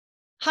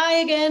Hi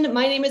again,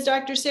 my name is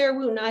Dr. Sarah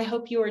Wooten. I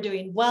hope you are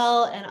doing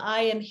well, and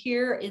I am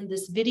here in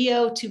this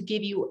video to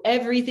give you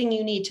everything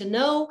you need to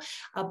know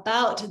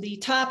about the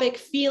topic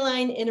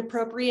feline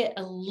inappropriate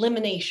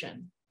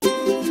elimination.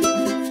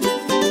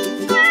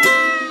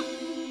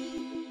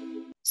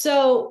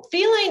 So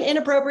feline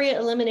inappropriate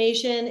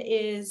elimination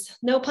is,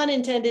 no pun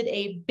intended,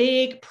 a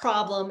big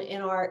problem in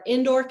our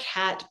indoor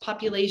cat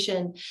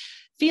population.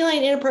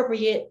 Feline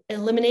inappropriate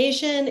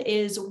elimination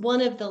is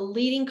one of the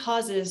leading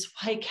causes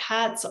why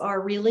cats are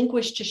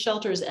relinquished to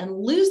shelters and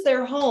lose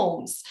their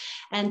homes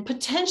and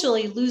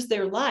potentially lose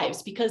their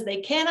lives because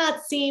they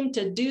cannot seem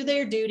to do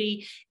their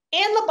duty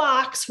in the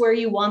box where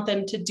you want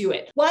them to do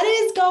it. What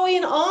is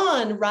going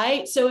on,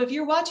 right? So if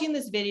you're watching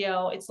this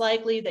video, it's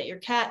likely that your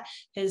cat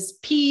has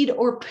peed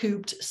or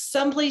pooped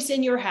someplace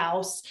in your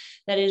house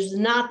that is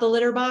not the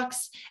litter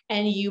box,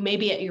 and you may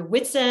be at your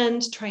wit's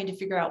end trying to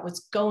figure out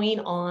what's going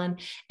on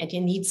and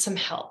you need some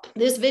help.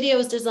 This video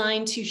is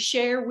designed to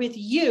share with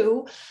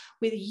you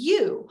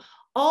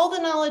all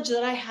the knowledge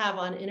that I have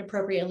on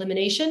inappropriate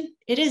elimination.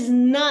 It is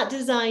not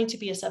designed to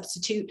be a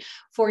substitute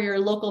for your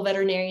local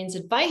veterinarian's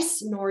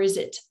advice, nor is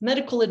it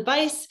medical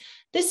advice.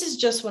 This is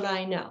just what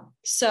I know.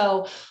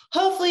 So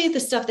hopefully the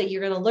stuff that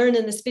you're going to learn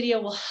in this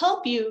video will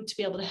help you to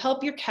be able to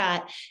help your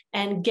cat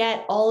and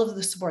get all of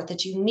the support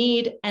that you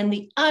need and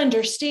the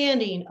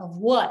understanding of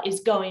what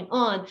is going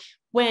on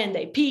when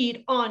they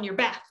peed on your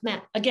bath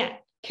mat again.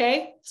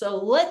 Okay, so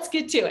let's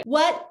get to it.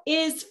 What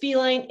is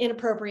feline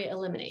inappropriate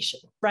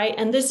elimination, right?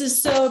 And this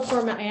is so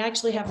important. I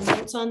actually have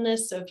notes on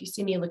this. So if you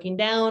see me looking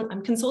down,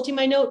 I'm consulting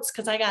my notes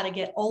because I got to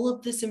get all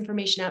of this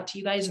information out to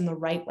you guys in the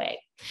right way.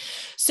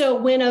 So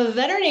when a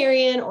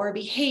veterinarian or a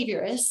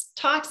behaviorist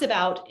talks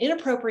about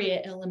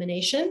inappropriate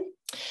elimination,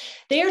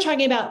 they are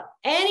talking about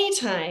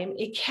anytime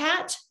a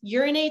cat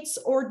urinates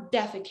or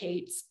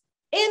defecates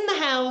in the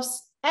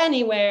house,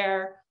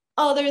 anywhere,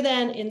 other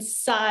than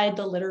inside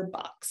the litter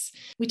box.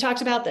 We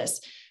talked about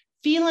this.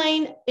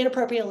 Feline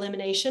inappropriate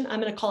elimination, I'm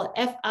going to call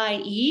it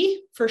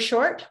FIE for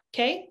short,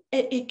 okay?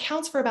 It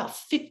counts for about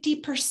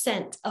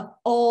 50% of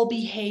all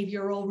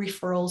behavioral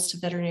referrals to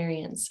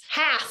veterinarians.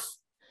 Half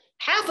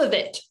of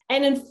it.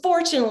 And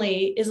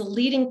unfortunately is a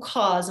leading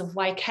cause of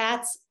why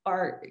cats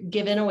are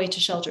given away to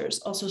shelters.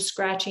 Also,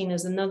 scratching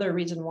is another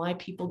reason why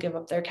people give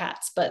up their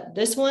cats, but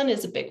this one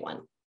is a big one.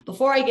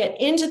 Before I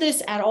get into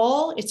this at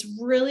all, it's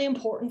really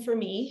important for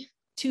me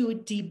to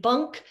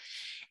debunk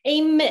a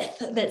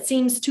myth that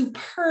seems to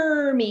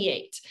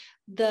permeate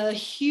the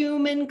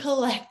human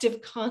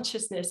collective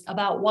consciousness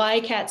about why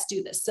cats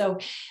do this. So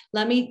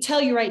let me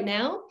tell you right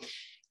now,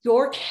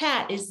 your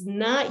cat is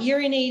not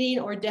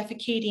urinating or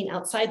defecating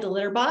outside the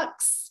litter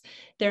box.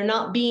 They're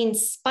not being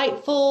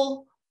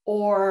spiteful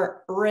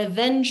or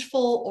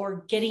revengeful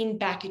or getting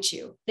back at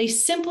you. They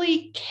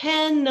simply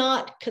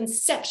cannot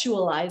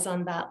conceptualize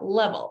on that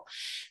level.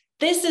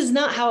 This is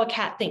not how a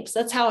cat thinks.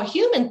 That's how a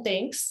human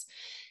thinks.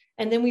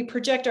 And then we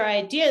project our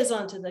ideas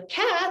onto the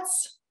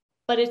cats,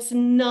 but it's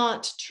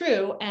not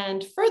true.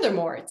 And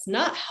furthermore, it's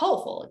not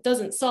helpful. It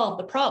doesn't solve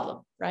the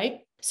problem,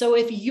 right? So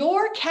if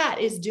your cat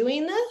is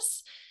doing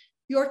this,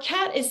 your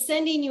cat is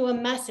sending you a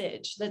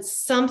message that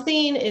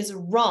something is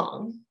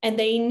wrong and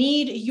they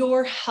need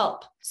your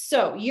help.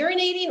 So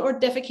urinating or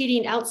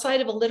defecating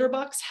outside of a litter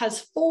box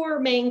has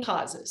four main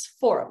causes,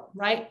 four of them,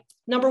 right?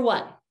 Number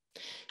one,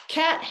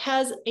 cat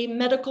has a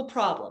medical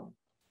problem.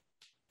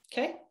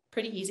 Okay,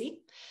 pretty easy.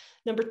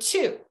 Number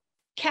two,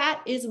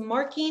 cat is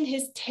marking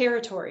his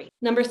territory.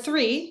 Number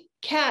three,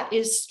 cat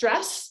is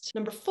stressed.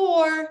 Number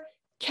four,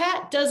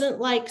 cat doesn't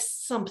like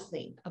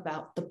something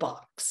about the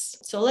box.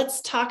 So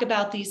let's talk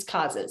about these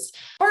causes.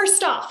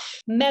 First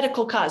off,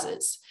 medical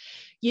causes.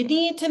 You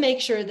need to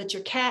make sure that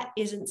your cat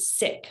isn't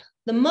sick.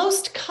 The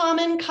most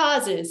common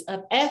causes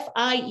of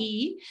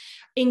FIE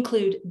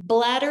include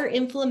bladder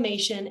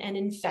inflammation and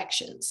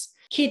infections,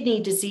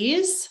 kidney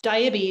disease,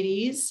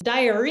 diabetes,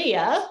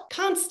 diarrhea,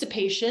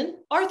 constipation,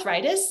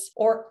 arthritis,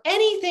 or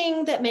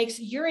anything that makes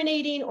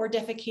urinating or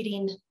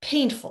defecating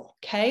painful,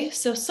 okay?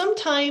 So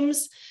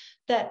sometimes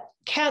that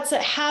cats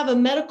that have a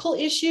medical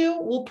issue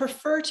will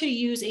prefer to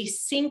use a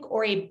sink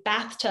or a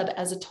bathtub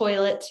as a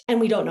toilet, and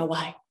we don't know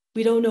why.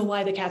 We don't know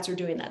why the cats are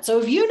doing that.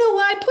 So if you know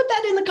why, put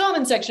that in the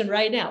comment section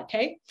right now,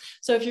 okay?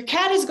 So if your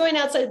cat is going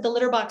outside the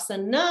litter box, the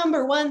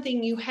number one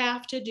thing you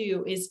have to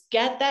do is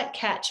get that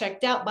cat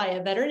checked out by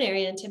a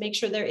veterinarian to make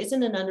sure there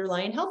isn't an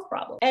underlying health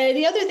problem. And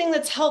the other thing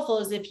that's helpful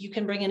is if you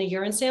can bring in a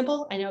urine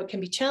sample. I know it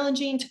can be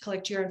challenging to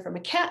collect urine from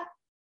a cat,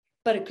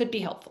 but it could be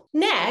helpful.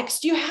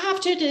 Next, you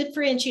have to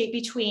differentiate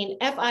between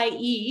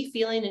FIE,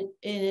 feline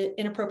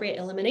inappropriate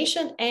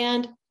elimination,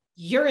 and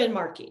urine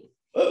marking.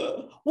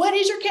 What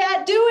is your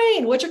cat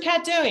doing? What's your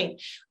cat doing?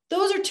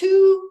 Those are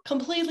two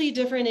completely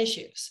different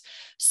issues.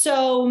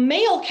 So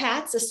male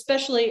cats,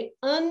 especially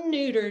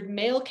unneutered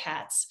male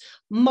cats,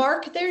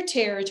 mark their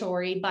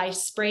territory by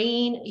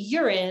spraying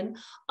urine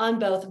on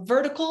both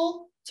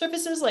vertical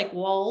surfaces like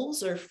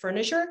walls or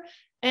furniture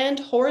and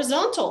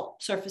horizontal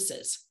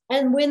surfaces.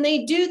 And when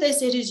they do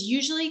this, it is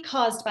usually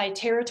caused by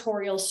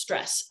territorial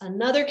stress.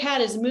 Another cat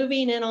is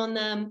moving in on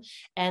them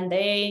and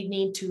they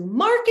need to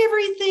mark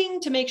everything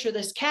to make sure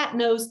this cat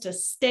knows to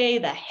stay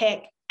the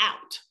heck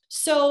out.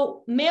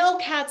 So male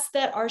cats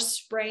that are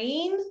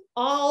spraying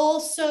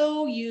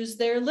also use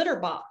their litter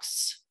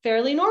box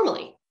fairly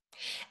normally.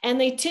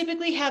 And they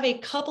typically have a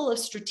couple of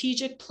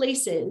strategic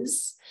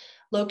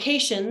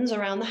locations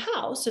around the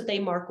house that they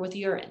mark with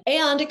urine.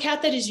 And a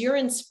cat that is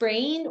urine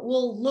spraying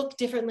will look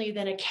differently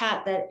than a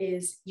cat that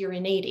is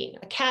urinating.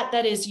 A cat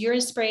that is urine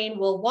spraying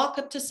will walk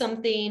up to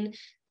something,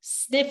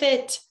 sniff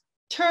it,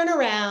 turn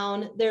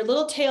around, their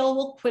little tail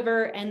will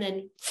quiver, and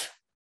then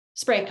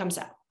spray comes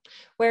out.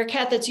 Where a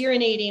cat that's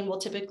urinating will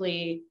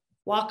typically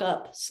walk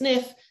up,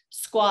 sniff,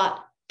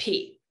 squat,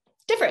 pee.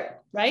 Different,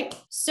 right?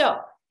 So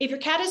if your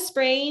cat is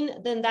spraying,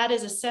 then that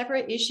is a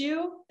separate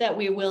issue that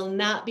we will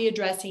not be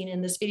addressing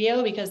in this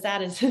video because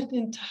that is an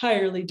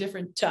entirely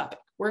different topic.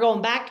 We're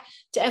going back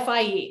to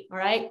FIE, all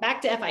right?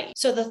 Back to FIE.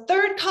 So the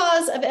third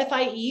cause of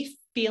FIE,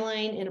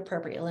 feline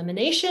inappropriate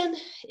elimination,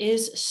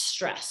 is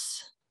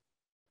stress.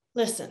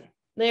 Listen,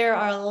 there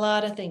are a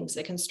lot of things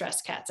that can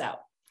stress cats out.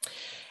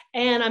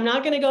 And I'm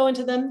not going to go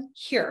into them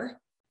here,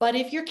 but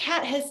if your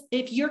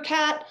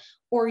cat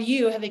or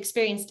you have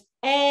experienced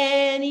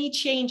any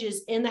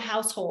changes in the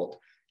household,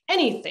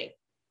 anything,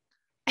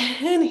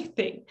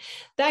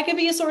 that could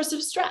be a source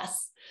of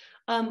stress.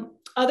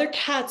 Other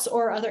cats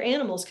or other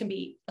animals can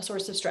be a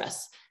source of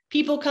stress.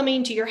 People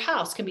coming to your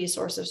house can be a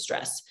source of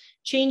stress.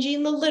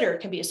 Changing the litter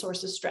can be a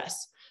source of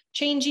stress.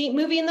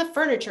 Moving the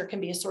furniture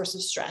can be a source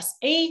of stress.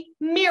 A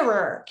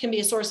mirror can be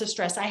a source of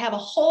stress. I have a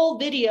whole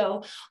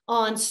video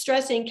on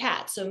stressing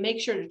cats, so make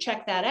sure to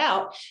check that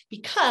out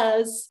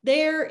because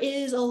there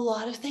is a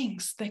lot of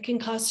things that can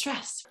cause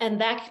stress,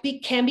 and that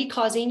can be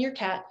causing your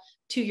cat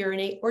to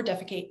urinate or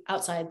defecate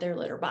outside their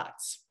litter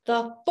box.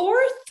 The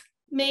fourth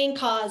main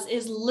cause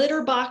is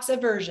litter box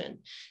aversion.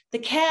 The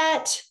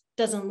cat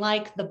doesn't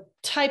like the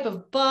type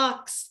of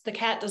box. The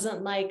cat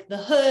doesn't like the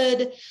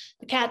hood.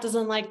 The cat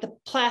doesn't like the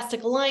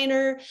plastic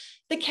liner.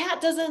 The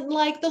cat doesn't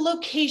like the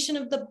location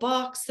of the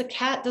box. The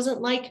cat doesn't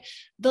like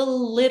the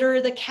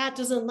litter. The cat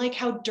doesn't like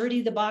how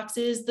dirty the box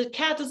is. The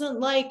cat doesn't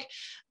like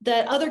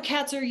that other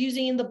cats are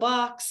using the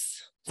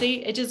box.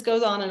 See, it just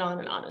goes on and on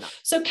and on and on.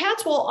 So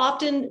cats will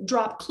often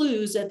drop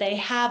clues that they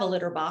have a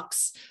litter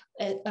box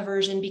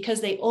aversion because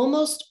they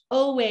almost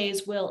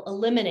always will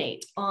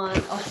eliminate on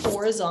a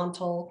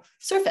horizontal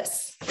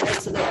surface, right?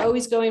 So they're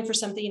always going for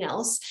something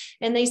else.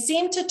 And they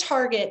seem to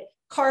target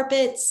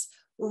carpets,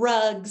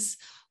 rugs,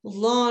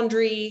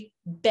 laundry,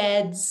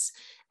 beds,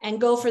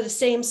 and go for the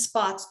same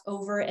spots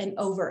over and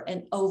over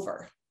and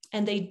over.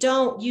 And they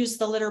don't use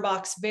the litter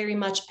box very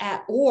much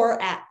at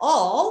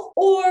all,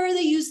 or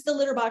they use the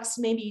litter box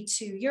maybe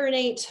to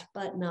urinate,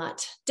 but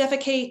not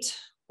defecate,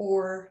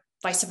 or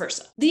vice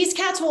versa. These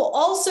cats will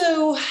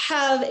also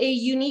have a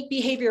unique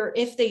behavior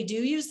if they do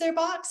use their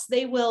box.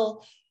 They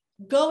will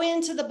go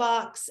into the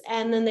box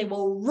and then they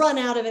will run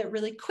out of it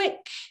really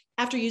quick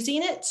after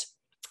using it.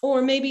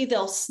 Or maybe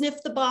they'll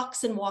sniff the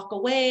box and walk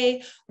away,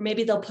 or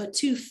maybe they'll put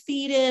 2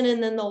 feet in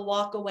and then they'll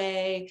walk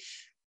away.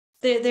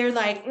 They're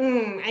like,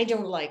 I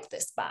don't like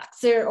this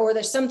box. Or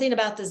there's something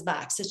about this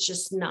box. It's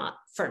just not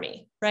for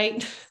me,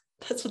 right?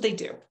 That's what they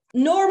do.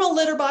 Normal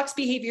litter box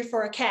behavior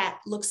for a cat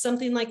looks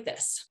something like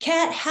this.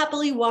 Cat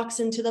happily walks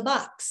into the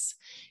box.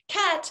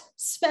 Cat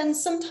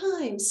spends some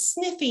time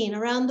sniffing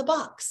around the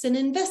box and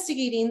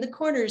investigating the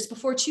corners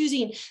before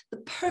choosing the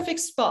perfect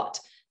spot.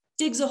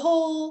 Digs a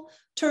hole,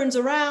 turns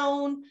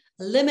around,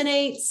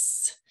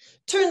 eliminates,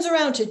 turns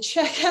around to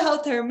check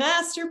out their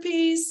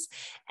masterpiece,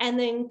 and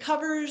then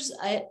covers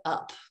it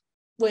up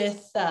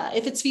with,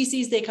 if it's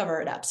feces, they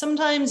cover it up.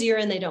 Sometimes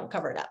urine, they don't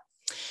cover it up.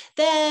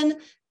 Then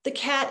the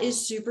cat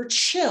is super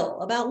chill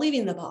about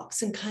leaving the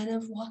box and kind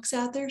of walks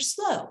out there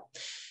slow.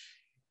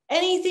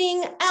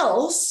 Anything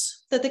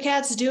else that the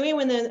cat's doing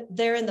when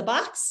they're in the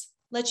box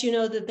lets you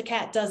know that the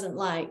cat doesn't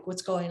like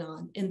what's going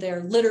on in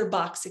their litter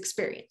box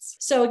experience.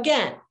 So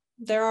again,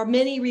 there are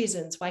many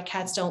reasons why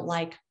cats don't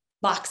like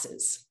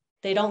boxes.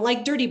 They don't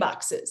like dirty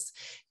boxes.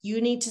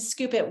 You need to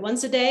scoop it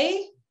once a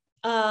day,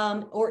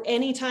 or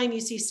anytime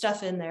you see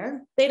stuff in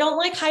there. They don't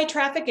like high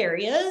traffic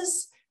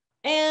areas,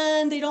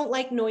 and they don't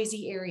like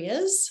noisy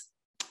areas.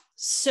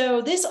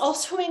 So this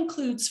also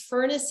includes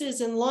furnaces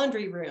and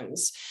laundry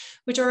rooms,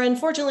 which are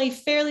unfortunately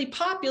fairly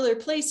popular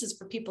places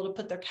for people to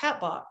put their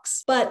cat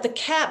box. But the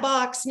cat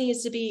box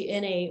needs to be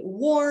in a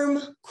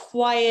warm,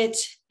 quiet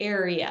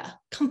area,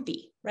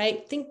 comfy,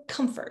 right? Think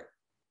comfort.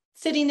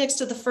 Sitting next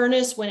to the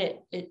furnace when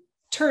it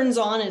turns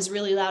on is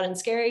really loud and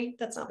scary.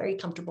 That's not very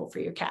comfortable for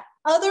your cat.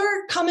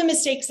 Other common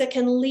mistakes that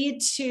can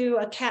lead to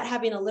a cat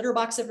having a litter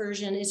box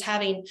aversion is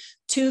having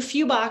too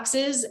few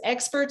boxes.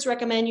 Experts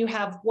recommend you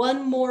have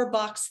 1 more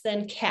box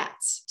than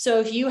cats. So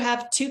if you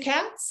have 2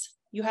 cats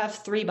you have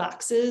 3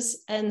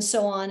 boxes, and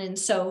so on and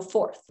so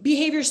forth.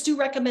 Behaviors do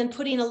recommend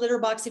putting a litter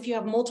box if you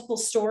have multiple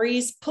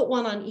stories, put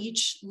one on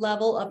each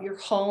level of your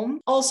home.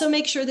 Also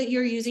make sure that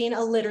you're using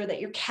a litter that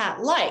your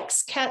cat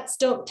likes. Cats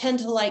don't tend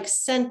to like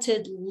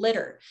scented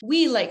litter.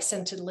 We like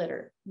scented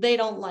litter. They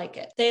don't like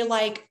it. They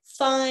like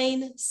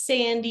fine,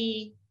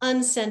 sandy,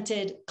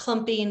 unscented,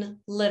 clumping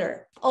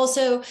litter.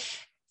 Also,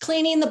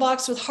 cleaning the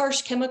box with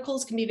harsh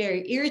chemicals can be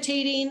very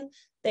irritating.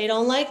 They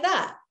don't like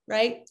that.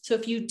 Right? So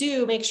if you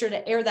do, make sure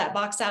to air that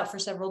box out for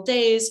several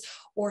days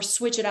or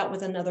switch it out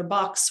with another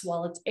box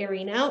while it's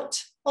airing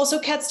out. Also,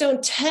 cats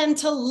don't tend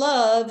to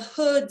love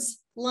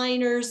hoods,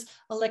 liners,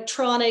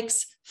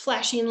 electronics,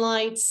 flashing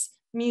lights,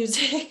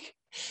 music.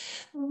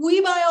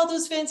 We buy all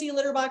those fancy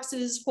litter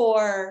boxes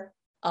for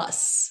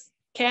us.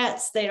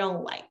 Cats, they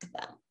don't like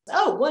them.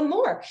 Oh, one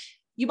more.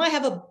 You might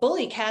have a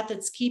bully cat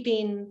that's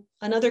keeping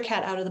another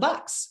cat out of the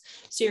box.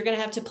 So you're going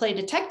to have to play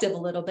detective a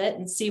little bit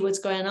and see what's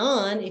going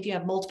on if you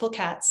have multiple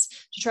cats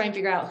to try and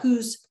figure out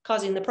who's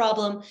causing the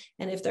problem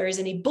and if there is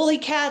any bully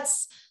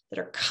cats that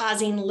are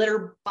causing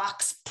litter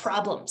box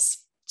problems.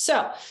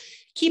 So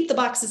keep the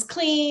boxes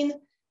clean,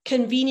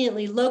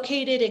 conveniently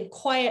located in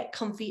quiet,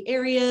 comfy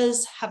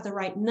areas, have the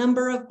right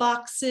number of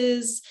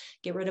boxes,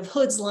 get rid of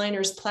hoods,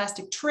 liners,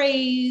 plastic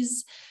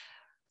trays,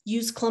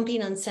 use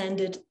clumping,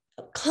 unscented,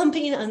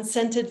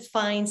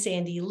 fine,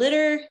 sandy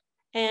litter.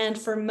 And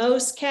for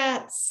most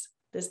cats,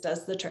 this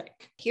does the trick.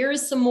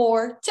 Here's some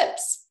more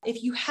tips.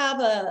 If you have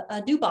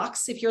a new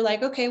box, if you're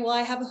like, okay, well,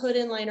 I have a hood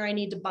and liner, I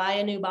need to buy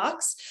a new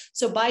box.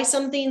 So buy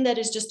something that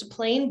is just a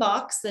plain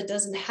box that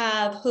doesn't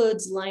have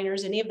hoods,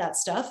 liners, any of that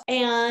stuff.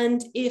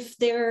 And if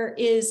there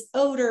is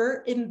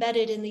odor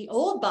embedded in the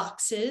old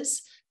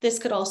boxes, this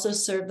could also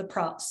solve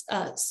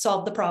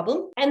the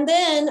problem. And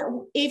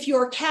then if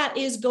your cat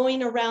is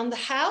going around the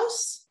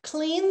house,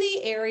 clean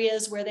the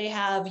areas where they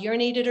have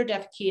urinated or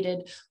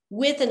defecated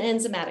with an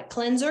enzymatic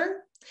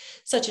cleanser,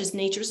 such as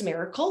Nature's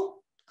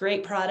Miracle.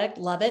 Great product,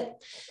 love it.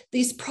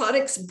 These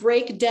products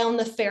break down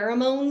the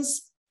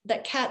pheromones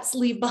that cats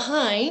leave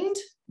behind.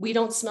 We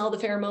don't smell the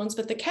pheromones,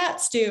 but the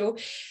cats do.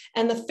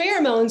 And the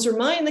pheromones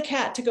remind the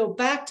cat to go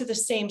back to the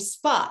same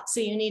spot. So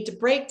you need to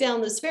break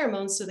down those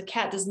pheromones so the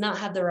cat does not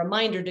have the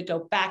reminder to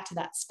go back to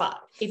that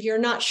spot. If you're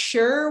not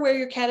sure where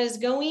your cat is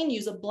going,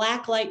 use a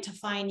black light to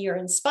find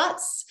urine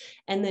spots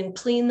and then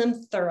clean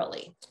them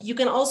thoroughly. You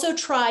can also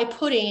try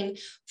putting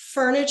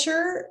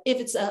furniture,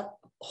 if it's a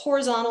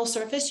horizontal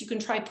surface, you can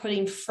try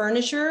putting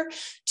furniture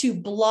to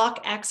block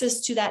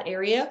access to that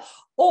area,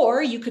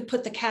 or you could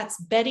put the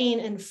cat's bedding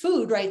and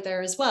food right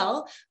there as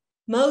well.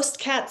 Most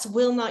cats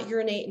will not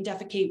urinate and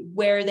defecate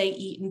where they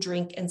eat and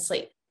drink and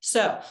sleep.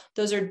 So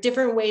those are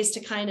different ways to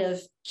kind of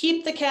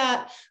keep the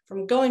cat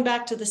from going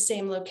back to the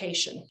same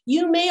location.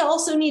 You may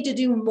also need to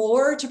do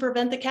more to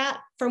prevent the cat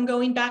from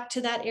going back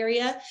to that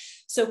area.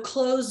 So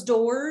close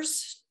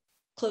doors,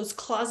 close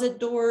closet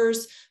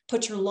doors,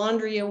 put your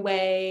laundry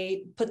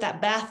away, put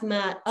that bath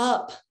mat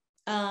up.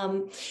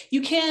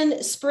 You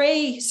can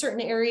spray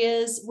certain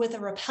areas with a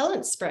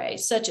repellent spray,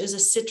 such as a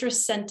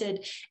citrus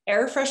scented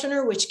air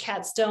freshener, which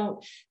cats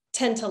don't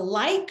tend to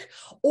like,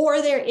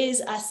 or there is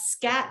a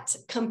scat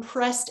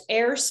compressed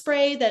air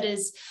spray that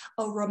is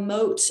a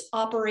remote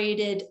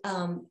operated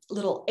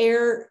little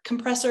air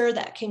compressor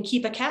that can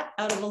keep a cat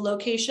out of a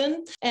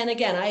location. And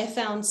again, I have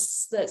found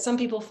that some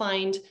people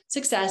find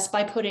success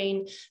by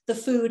putting the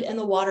food and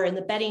the water and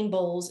the bedding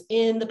bowls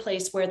in the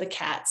place where the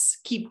cats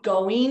keep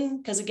going,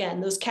 because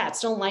again, those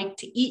cats don't like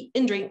to eat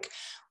and drink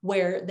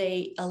where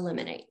they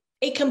eliminate.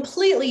 A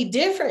completely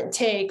different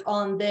take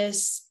on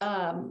this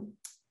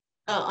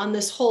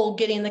whole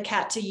getting the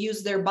cat to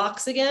use their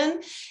box again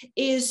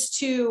is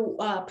to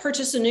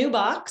purchase a new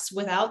box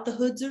without the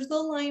hoods or the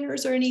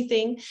liners or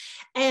anything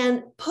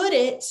and put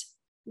it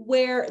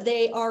where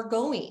they are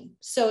going.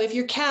 So if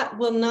your cat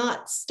will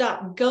not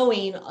stop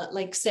going,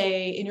 like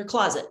say in your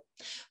closet,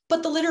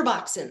 put the litter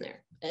box in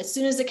there. As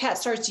soon as the cat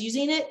starts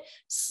using it,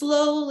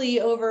 slowly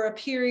over a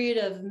period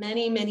of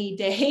many, many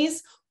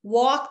days,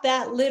 walk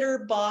that litter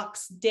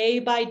box day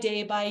by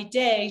day by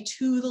day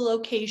to the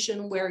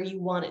location where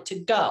you want it to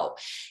go.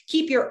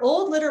 Keep your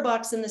old litter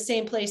box in the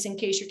same place in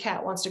case your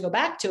cat wants to go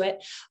back to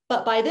it.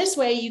 But by this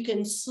way, you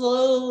can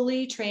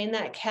slowly train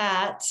that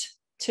cat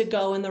to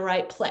go in the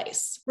right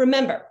place.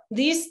 Remember,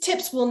 these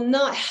tips will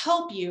not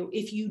help you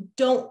if you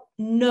don't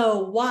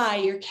know why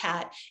your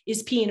cat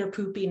is peeing or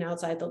pooping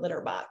outside the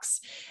litter box.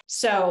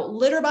 So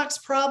litter box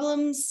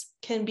problems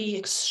can be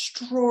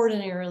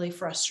extraordinarily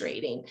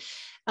frustrating.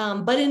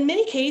 But in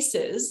many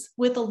cases,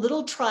 with a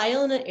little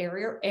trial and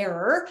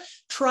error,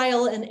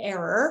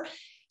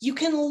 you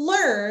can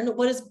learn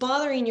what is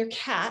bothering your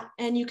cat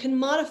and you can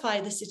modify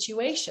the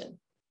situation.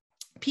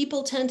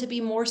 People tend to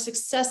be more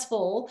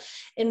successful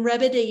in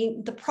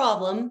remedying the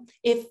problem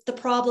if the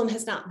problem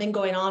has not been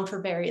going on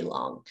for very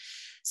long.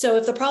 So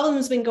if the problem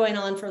has been going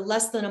on for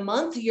less than a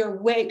month, you're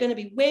going to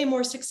be way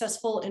more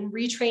successful in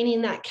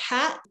retraining that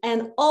cat.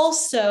 And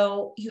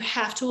also you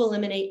have to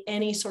eliminate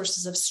any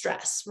sources of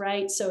stress,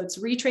 right? So it's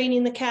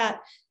retraining the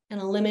cat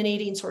and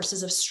eliminating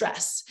sources of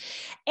stress.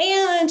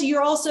 And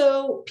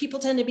people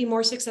tend to be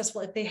more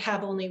successful if they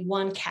have only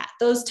one cat.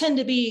 Those tend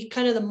to be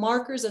kind of the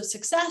markers of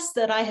success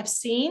that I have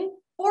seen.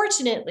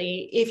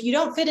 Fortunately, if you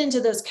don't fit into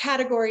those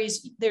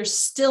categories, there's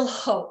still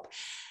hope.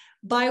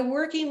 By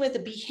working with a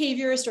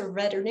behaviorist or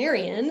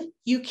veterinarian,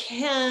 you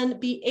can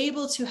be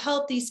able to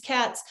help these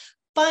cats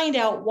find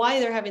out why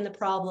they're having the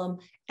problem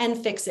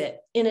and fix it.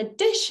 In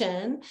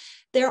addition,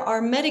 there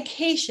are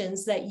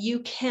medications that you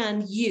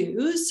can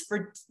use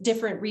for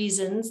different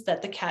reasons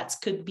that the cats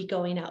could be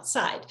going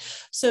outside.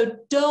 So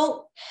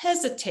don't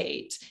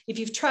hesitate. If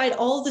you've tried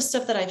all the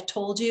stuff that I've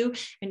told you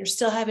and you're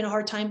still having a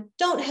hard time,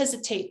 don't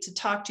hesitate to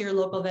talk to your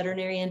local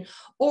veterinarian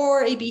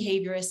or a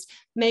behaviorist.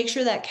 Make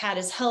sure that cat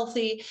is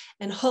healthy,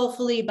 and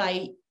hopefully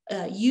by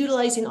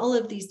utilizing all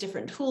of these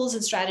different tools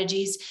and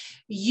strategies,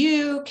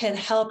 you can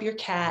help your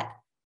cat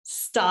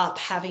stop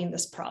having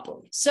this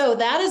problem. So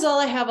that is all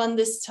I have on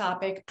this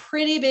topic.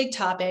 Pretty big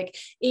topic.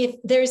 If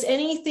there's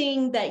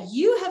anything that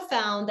you have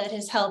found that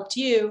has helped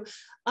you,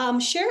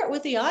 share it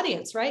with the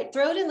audience, right?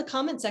 Throw it in the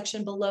comment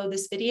section below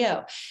this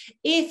video.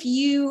 If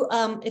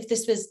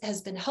this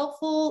has been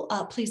helpful,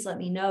 please let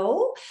me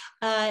know.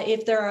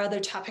 If there are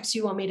other topics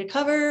you want me to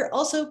cover,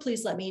 also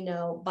please let me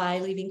know by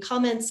leaving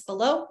comments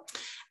below.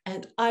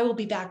 And I will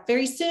be back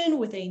very soon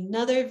with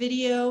another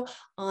video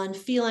on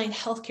feline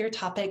healthcare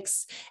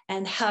topics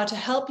and how to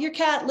help your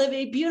cat live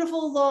a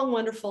beautiful, long,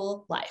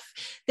 wonderful life.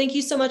 Thank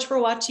you so much for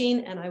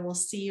watching, and I will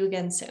see you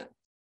again soon.